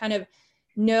know, to kind of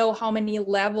know how many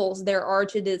levels there are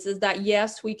to this. Is that,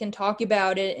 yes, we can talk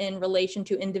about it in relation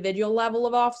to individual level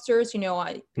of officers. You know,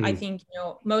 I think, you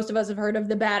know, most of us have heard of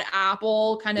the bad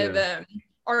apple kind of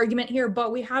argument here,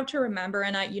 but we have to remember,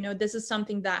 and you know, this is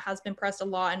something that has been pressed a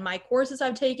lot in my courses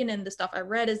I've taken and the stuff I've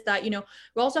read, is that, you know,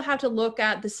 we also have to look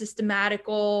at the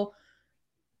systematical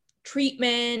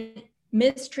treatment,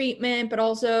 mistreatment, but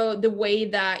also the way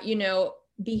that, you know,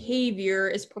 behavior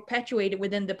is perpetuated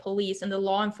within the police and the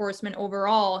law enforcement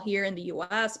overall here in the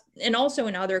US and also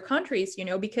in other countries, you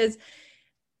know, because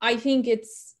I think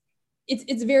it's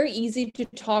very easy to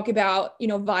talk about, you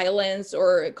know, violence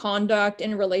or conduct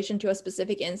in relation to a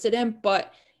specific incident,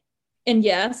 and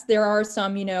yes, there are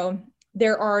some, you know,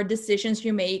 there are decisions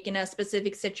you make in a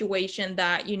specific situation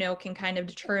that, you know, can kind of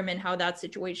determine how that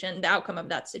situation, the outcome of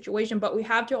that situation. But we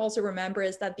have to also remember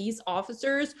is that these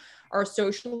officers are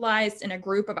socialized in a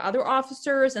group of other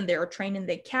officers, and they're trained in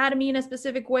the academy in a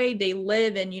specific way. They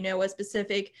live in, you know, a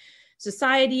specific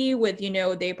society with, you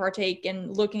know, they partake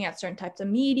in looking at certain types of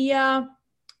media.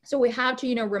 So we have to,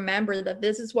 you know, remember that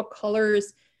this is what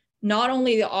colors not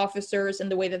only the officers and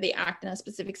the way that they act in a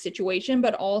specific situation,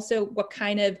 but also what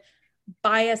kind of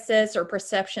biases or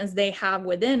perceptions they have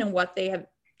within and what they have,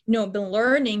 you know, been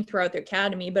learning throughout the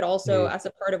academy, but also as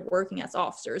a part of working as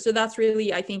officers. So that's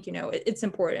really, I think, you know, it's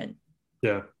important.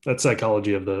 Yeah, that's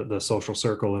psychology of the social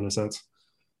circle in a sense.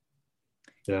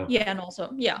 Yeah. Yeah, and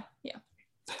also, yeah.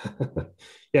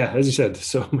 Yeah, as you said,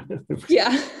 so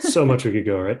much we could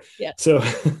go, right? Yeah. So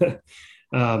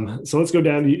so let's go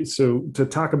down to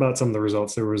talk about some of the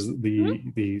results. There was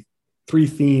the three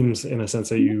themes in a sense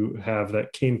that you have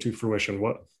that came to fruition.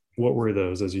 What were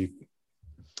those as you?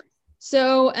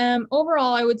 So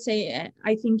overall, I would say,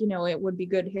 I think, you know, it would be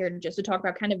good here just to talk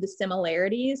about kind of the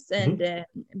similarities and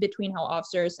between how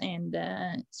officers and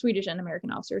Swedish and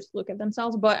American officers look at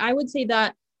themselves. But I would say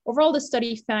that overall, the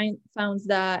study found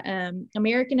that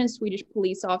American and Swedish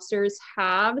police officers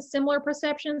have similar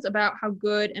perceptions about how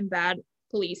good and bad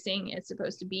policing is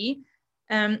supposed to be.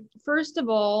 First of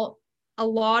all, a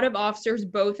lot of officers,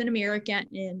 both in America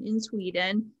and in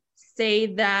Sweden, say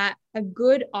that a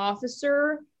good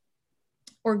officer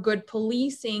or good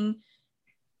policing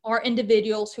are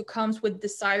individuals who comes with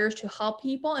desires to help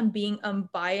people and being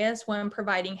unbiased when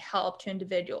providing help to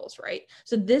individuals, right?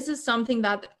 So this is something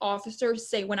that officers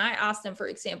say. When I ask them, for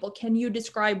example, can you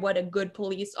describe what a good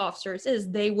police officer is?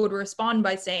 They would respond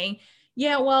by saying,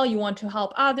 yeah, well, you want to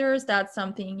help others. That's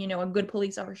something, you know, a good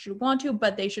police officer should want to,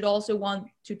 but they should also want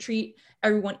to treat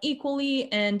everyone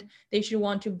equally, and they should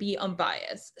want to be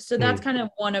unbiased. So that's kind of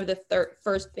one of the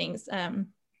first things.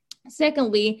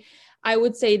 Secondly, I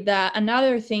would say that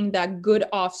another thing that good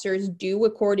officers do,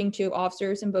 according to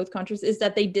officers in both countries, is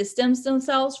that they distance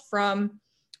themselves from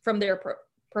their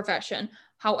profession.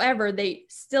 However, they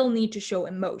still need to show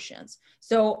emotions.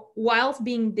 So whilst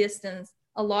being distanced,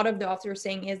 a lot of the officers are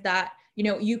saying is that, you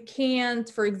know, you can't,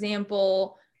 for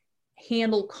example,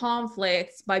 handle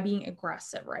conflicts by being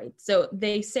aggressive, right? So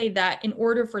they say that in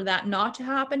order for that not to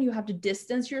happen, you have to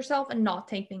distance yourself and not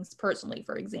take things personally,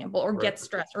 for example, or get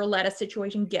stressed or let a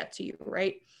situation get to you,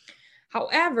 right?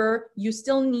 However, you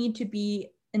still need to be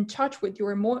in touch with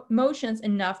your emotions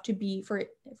enough to be, for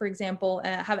example,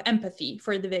 have empathy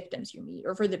for the victims you meet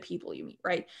or for the people you meet,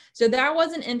 right? So that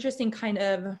was an interesting kind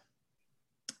of,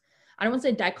 I don't want to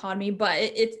say dichotomy, but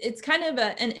it's kind of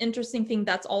an interesting thing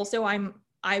that's also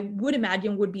I would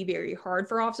imagine would be very hard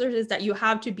for officers, is that you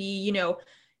have to be, you know,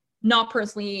 not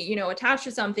personally, you know, attached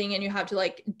to something, and you have to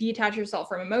like detach yourself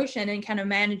from emotion and kind of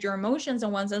manage your emotions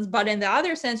in one sense. But in the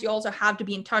other sense, you also have to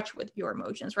be in touch with your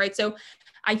emotions, right? So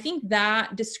I think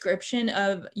that description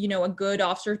of, you know, a good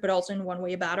officer, but also in one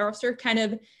way a bad officer, kind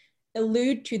of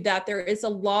allude to that there is a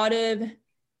lot of,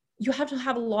 you have to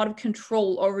have a lot of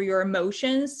control over your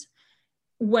emotions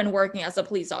when working as a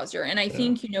police officer. And I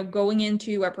think, you know, going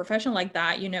into a profession like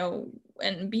that, you know,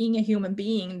 and being a human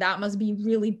being, that must be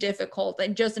really difficult.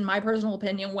 And just in my personal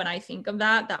opinion, when I think of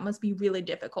that, that must be really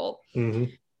difficult.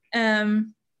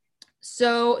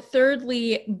 So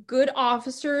thirdly, good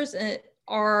officers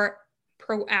are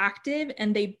proactive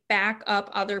and they back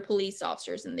up other police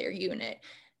officers in their unit.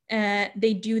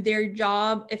 They do their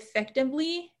job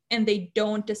effectively, and they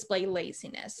don't display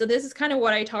laziness. So this is kind of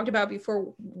what I talked about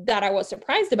before that I was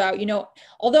surprised about. You know,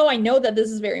 although I know that this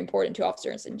is very important to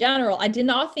officers in general, I did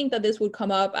not think that this would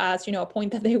come up as, you know, a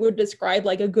point that they would describe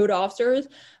like a good officers,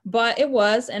 but it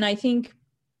was. And I think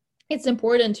it's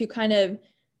important to kind of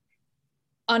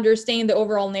understand the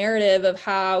overall narrative of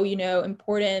how, you know,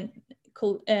 important,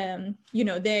 you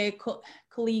know, the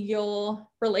collegial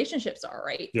relationships are,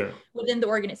 right? Within the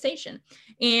organization.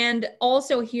 And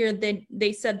also here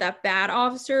they said that bad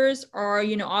officers are,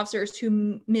 you know, officers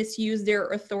who misuse their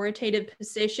authoritative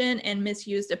position and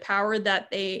misuse the power that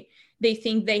they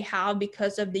think they have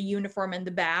because of the uniform and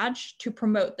the badge to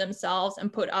promote themselves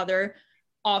and put other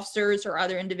officers or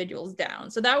other individuals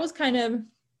down. So that was kind of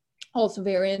also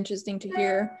very interesting to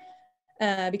hear,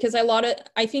 because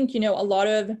I think, you know, a lot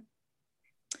of,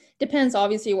 depends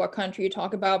obviously what country you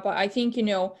talk about, but I think, you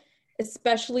know,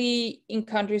 especially in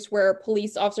countries where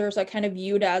police officers are kind of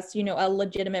viewed as, you know, a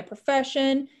legitimate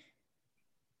profession,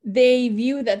 they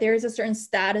view that there is a certain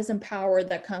status and power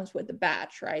that comes with the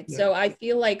badge, right? So I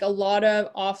feel like a lot of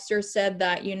officers said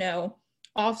that, you know,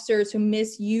 officers who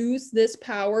misuse this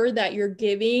power that you're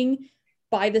giving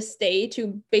by the state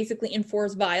to basically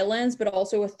enforce violence, but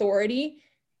also authority,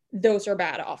 those are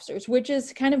bad officers, which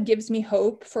is kind of gives me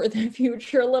hope for the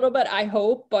future a little bit, I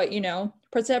hope. But, you know,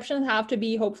 perceptions have to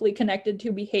be hopefully connected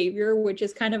to behavior, which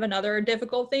is kind of another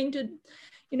difficult thing to,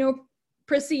 you know,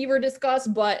 perceive or discuss.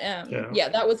 But yeah,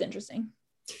 that was interesting.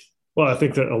 Well, I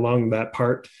think that along that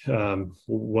part,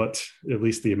 what at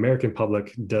least the American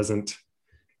public doesn't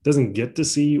get to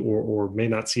see or may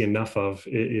not see enough of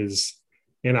is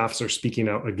an officer speaking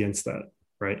out against that,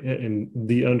 right? And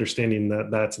the understanding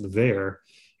that that's there.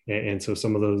 And so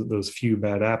some of those few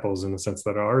bad apples in the sense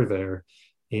that are there,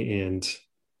 and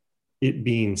it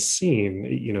being seen,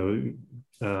 you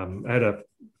know, I had a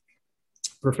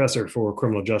professor for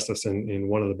criminal justice, and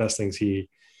one of the best things he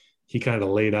kind of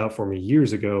laid out for me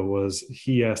years ago was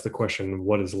he asked the question,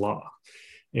 what is law?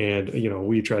 And, you know,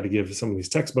 we tried to give some of these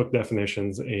textbook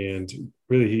definitions, and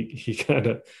really he kind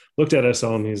of looked at us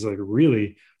all and he's like,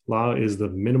 really, law is the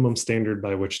minimum standard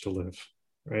by which to live,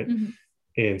 right? Mm-hmm.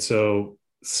 And so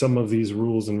some of these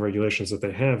rules and regulations that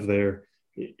they have there,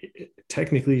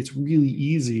 technically it's really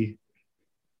easy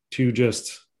to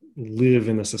just live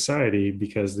in a society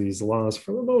because these laws,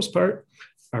 for the most part,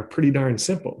 are pretty darn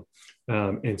simple.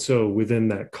 And so within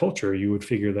that culture, you would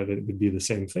figure that it would be the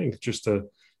same thing just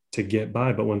to get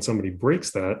by. But when somebody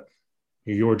breaks that,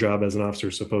 your job as an officer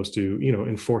is supposed to, you know,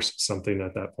 enforce something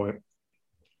at that point.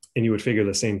 And you would figure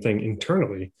the same thing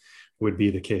internally would be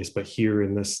the case. But here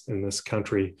in this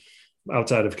country,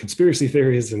 outside of conspiracy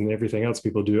theories and everything else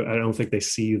people do, I don't think they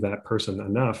see that person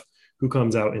enough who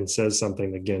comes out and says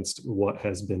something against what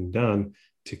has been done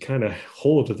to kind of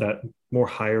hold to that more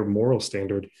higher moral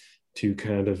standard to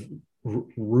kind of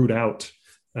root out,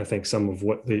 I think, some of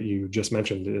what that you just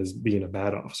mentioned is being a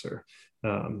bad officer.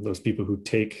 Those people who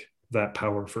take that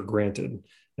power for granted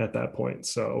at that point.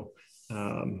 So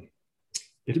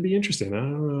it'd be interesting. I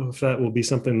don't know if that will be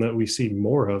something that we see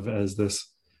more of as this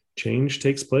change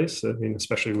takes place. I mean,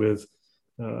 especially with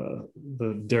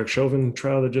the Derek Chauvin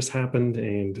trial that just happened,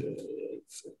 and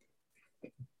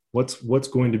what's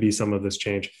going to be some of this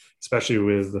change, especially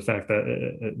with the fact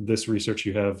that this research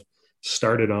you have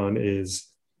started on is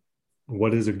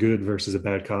what is a good versus a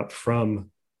bad cop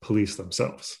from police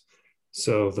themselves.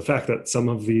 So the fact that some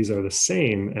of these are the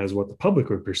same as what the public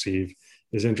would perceive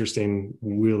is interesting.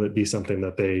 Will it be something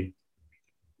that they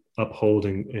uphold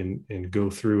and go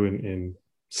through and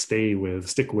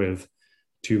stick with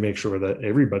to make sure that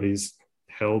everybody's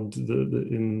held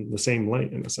in the same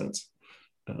light in a sense?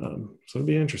 So it'd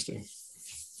be interesting.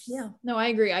 Yeah, no, I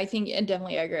agree. I think, and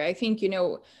definitely I agree. I think, you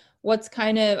know, what's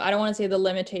kind of, I don't want to say the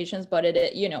limitations, but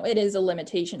it, you know, it is a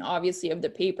limitation obviously of the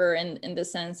paper in the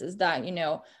sense is that, you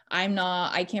know,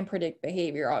 I can't predict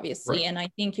behavior obviously. Right. And I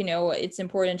think, you know, it's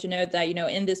important to note that, you know,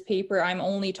 in this paper, I'm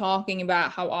only talking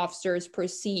about how officers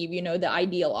perceive, you know, the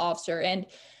ideal officer. And,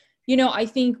 you know, I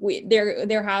think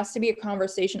there has to be a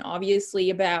conversation,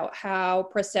 obviously, about how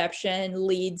perception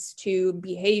leads to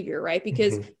behavior, right?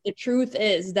 Because the truth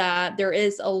is that there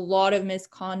is a lot of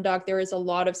misconduct. There is a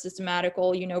lot of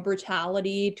systematical, you know,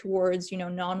 brutality towards, you know,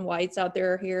 non-whites out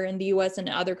there here in the US and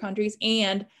other countries.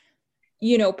 And,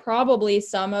 you know, probably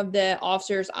some of the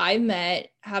officers I've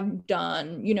met have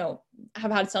done, you know,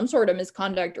 have had some sort of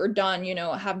misconduct or done, you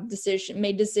know,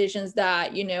 made decisions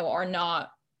that, you know, are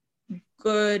not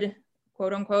good,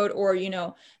 quote unquote, or, you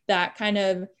know, that kind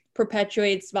of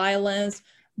perpetuates violence,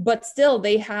 but still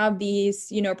they have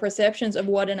these, you know, perceptions of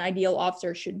what an ideal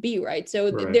officer should be, right? So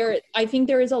I think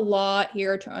there is a lot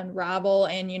here to unravel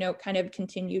and, you know, kind of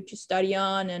continue to study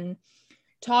on and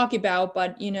talk about,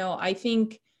 but, you know, I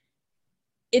think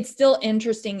it's still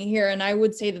interesting here. And I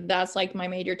would say that that's like my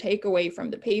major takeaway from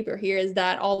the paper here is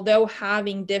that although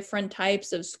having different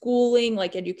types of schooling,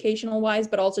 like educational wise,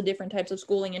 but also different types of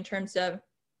schooling in terms of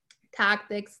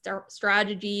tactics,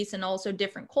 strategies, and also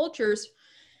different cultures,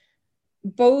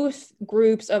 both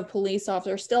groups of police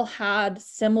officers still had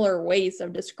similar ways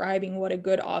of describing what a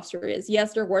good officer is.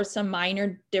 Yes, there were some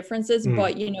minor differences,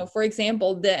 but, you know, for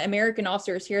example, the American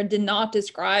officers here did not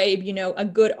describe, you know, a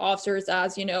good officer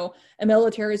as, you know, a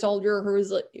military soldier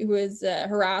who is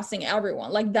harassing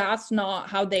everyone. Like, that's not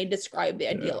how they describe the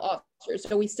ideal officer.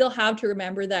 So we still have to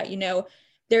remember that, you know,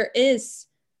 there is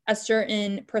a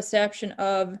certain perception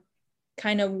of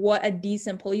kind of what a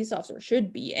decent police officer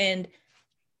should be. And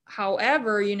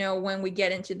however, you know, when we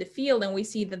get into the field and we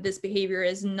see that this behavior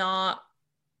is not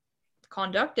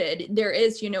conducted, there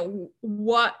is, you know,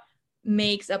 what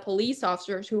makes a police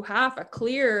officers who have a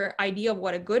clear idea of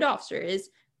what a good officer is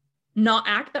not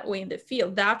act that way in the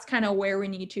field. That's kind of where we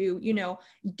need to, you know,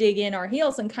 dig in our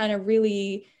heels and kind of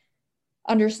really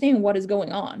understand what is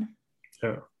going on.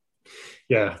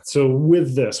 Yeah. So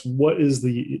with this,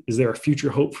 is there a future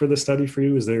hope for the study for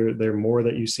you? Is there more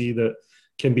that you see that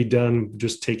can be done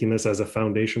just taking this as a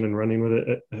foundation and running with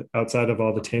it outside of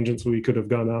all the tangents we could have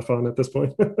gone off on at this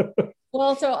point?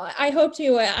 Well, so I hope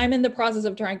to, I'm in the process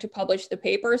of trying to publish the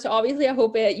paper. So obviously I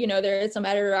hope there is some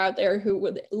editor out there who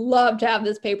would love to have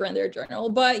this paper in their journal.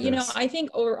 But, Yes. I think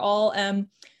overall,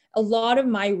 a lot of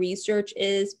my research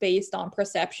is based on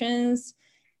perceptions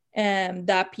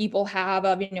that people have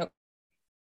of,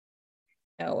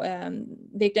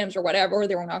 victims or whatever, or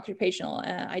their own occupational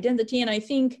identity. And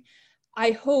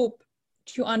I hope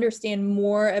to understand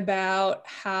more about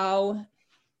how,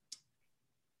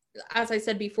 as I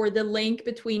said before, the link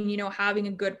between, having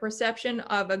a good perception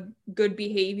of a good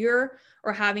behavior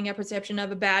or having a perception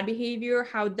of a bad behavior,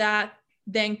 how that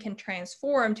then can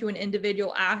transform to an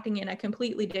individual acting in a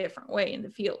completely different way in the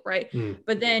field, right?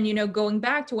 But then, going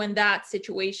back to when that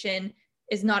situation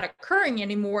is not occurring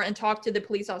anymore, and talk to the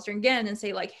police officer again and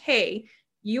say like, hey,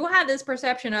 you have this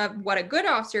perception of what a good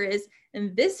officer is.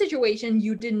 In this situation,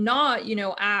 you did not,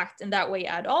 act in that way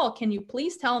at all. Can you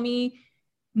please tell me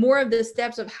more of the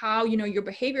steps of how, your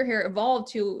behavior here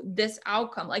evolved to this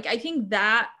outcome? Like, I think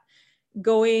that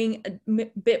going a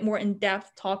bit more in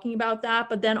depth talking about that,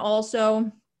 but then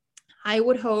also I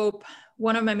would hope,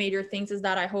 one of my major things is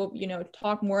that I hope,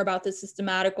 talk more about the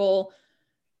systematical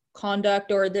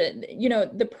conduct or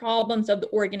the problems of the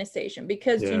organization,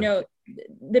 because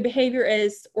the behavior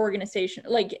is organization,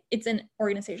 like it's an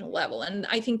organizational level, and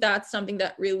I think that's something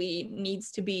that really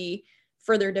needs to be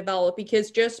further developed,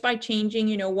 because just by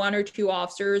changing one or two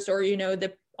officers, or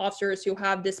the officers who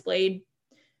have displayed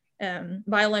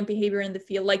violent behavior in the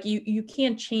field, like you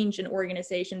can't change an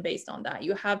organization based on that.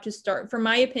 You have to start, from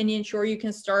my opinion, sure, you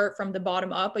can start from the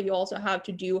bottom up, but you also have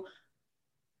to do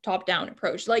top-down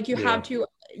approach. Like you have to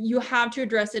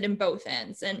address it in both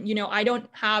ends. And I don't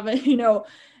have a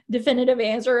definitive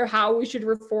answer how we should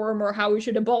reform or how we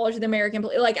should abolish the American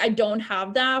police. Like I don't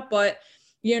have that, but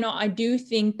I do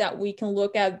think that we can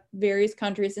look at various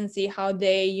countries and see how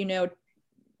they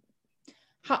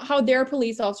how their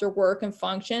police officer work and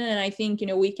function. And I think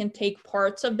we can take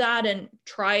parts of that and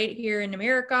try it here in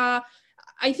America.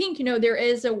 I think there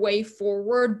is a way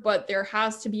forward, but there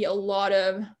has to be a lot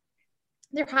of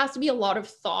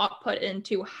thought put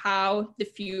into how the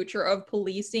future of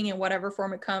policing, in whatever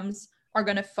form it comes, are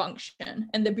going to function,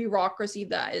 and the bureaucracy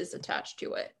that is attached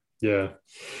to it. Yeah.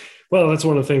 Well, that's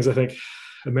one of the things I think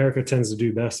America tends to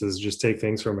do best, is just take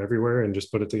things from everywhere and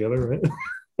just put it together, right?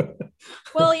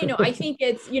 Well, I think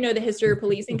it's, the history of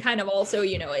policing kind of also,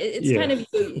 it's kind of,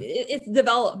 it's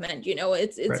development,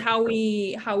 it's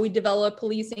right. how we develop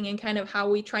policing and kind of how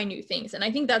we try new things. And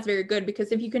I think that's very good,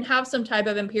 because if you can have some type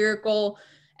of empirical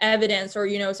evidence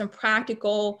or, some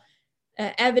practical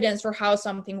evidence for how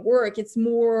something works, it's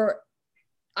more,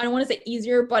 I don't want to say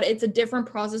easier, but it's a different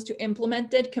process to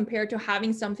implement it compared to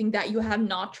having something that you have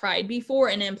not tried before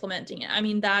and implementing it. I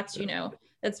mean, that's,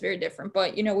 that's very different.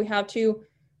 But,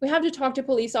 we have to talk to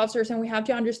police officers, and we have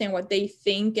to understand what they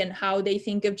think and how they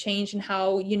think of change, and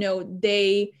how,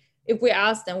 if we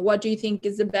ask them, what do you think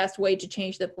is the best way to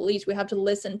change the police? We have to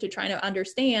listen to try to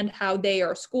understand how they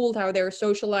are schooled, how they're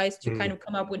socialized to kind of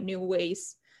come up with new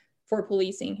ways for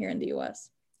policing here in the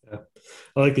US. Yeah.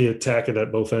 I like the attack it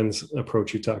at both ends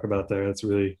approach you talk about there. That's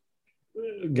really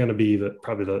going to be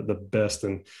probably the best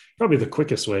and probably the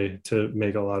quickest way to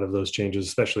make a lot of those changes,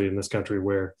 especially in this country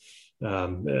where,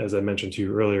 as I mentioned to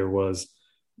you earlier,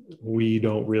 we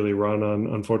don't really run on,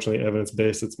 unfortunately,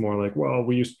 evidence-based. It's more like, well,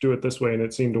 we used to do it this way and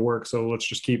it seemed to work, so let's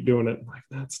just keep doing it. Like,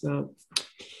 that's not,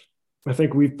 I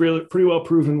think we've pretty well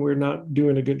proven we're not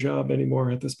doing a good job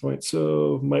anymore at this point.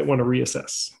 So might want to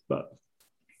reassess. But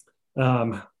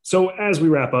so as we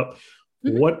wrap up,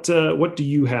 what do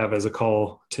you have as a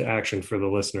call to action for the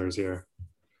listeners here?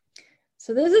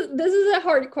 So this is a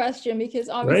hard question, because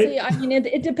obviously, right? I mean,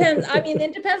 it depends. I mean,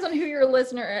 it depends on who your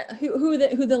listener, who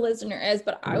the listener is.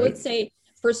 But I would say,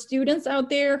 for students out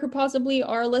there who possibly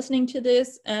are listening to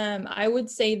this, I would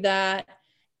say that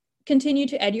continue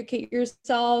to educate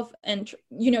yourself, and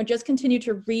just continue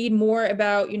to read more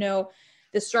about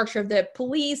the structure of the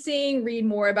policing, read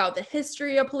more about the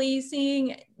history of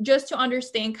policing, just to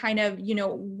understand kind of,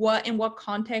 what in what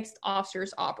context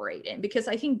officers operate in, because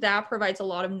I think that provides a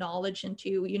lot of knowledge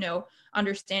into,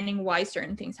 understanding why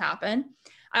certain things happen.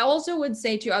 I also would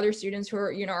say to other students who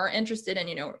are, are interested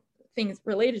in, things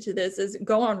related to this, is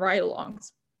go on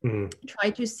ride-alongs.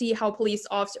 Try to see how police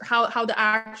officer, how the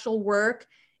actual work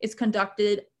is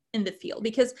conducted in the field,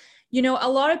 because a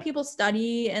lot of people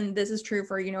study, and this is true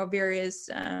for various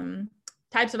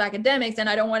types of academics, and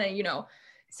I don't want to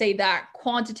say that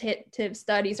quantitative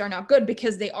studies are not good,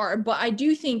 because they are. But I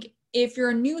do think if you're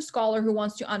a new scholar who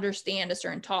wants to understand a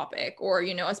certain topic or,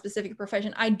 you know, a specific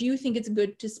profession, I do think it's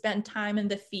good to spend time in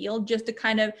the field just to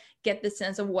kind of get the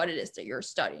sense of what it is that you're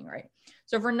studying, right?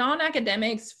 So for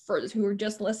non-academics, for who are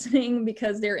just listening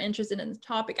because they're interested in the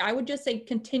topic, I would just say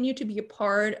continue to be a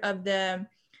part of the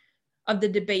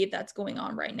debate that's going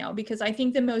on right now, because I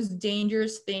think the most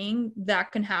dangerous thing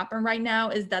that can happen right now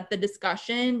is that the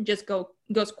discussion just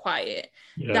goes quiet.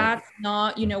 Yeah. That's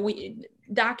not, you know,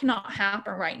 that cannot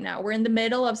happen right now. We're in the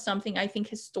middle of something, I think,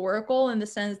 historical, in the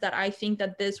sense that I think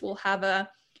that this will have a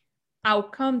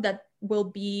outcome that will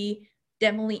be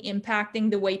definitely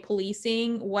impacting the way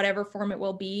policing, whatever form it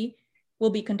will be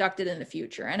conducted in the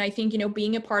future. And I think, you know,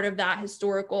 being a part of that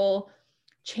historical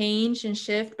change and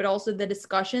shift, but also the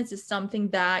discussions, is something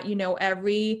that, you know,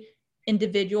 every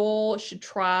individual should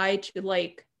try to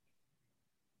be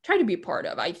a part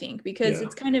of, I think, because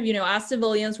it's kind of, you know, as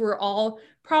civilians, we're all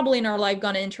probably in our life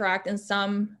going to interact in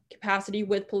some capacity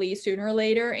with police sooner or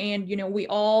later. And, you know, we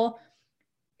all,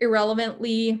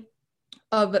 irrelevantly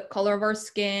of color of our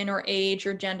skin or age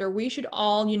or gender, we should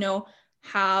all, you know,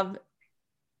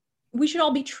 we should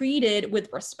all be treated with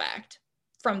respect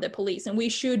from the police, and we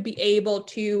should be able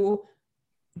to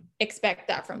expect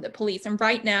that from the police. And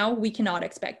right now we cannot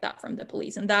expect that from the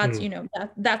police, and that's you know,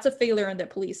 that's a failure in the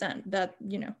police end. That,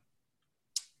 you know,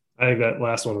 I think that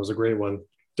last one was a great one.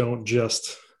 Don't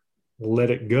just let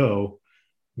it go,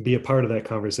 be a part of that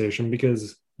conversation,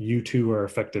 because you too are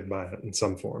affected by it in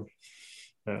some form.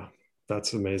 Yeah,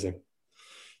 that's amazing.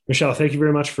 Michelle, thank you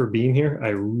very much for being here. I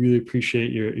really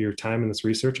appreciate your time in this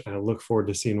research, and I look forward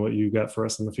to seeing what you got for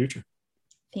us in the future.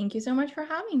 Thank you so much for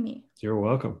having me. You're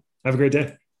welcome. Have a great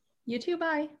day. You too.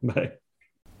 Bye. Bye.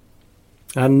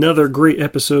 Another great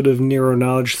episode of Nero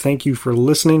Knowledge. Thank you for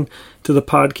listening to the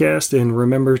podcast, and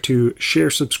remember to share,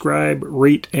 subscribe,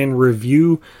 rate, and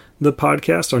review the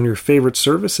podcast on your favorite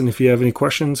service. And if you have any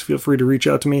questions, feel free to reach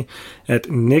out to me at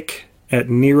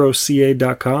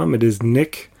nick@neroca.com. It is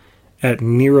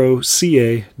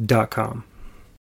nick@neroca.com.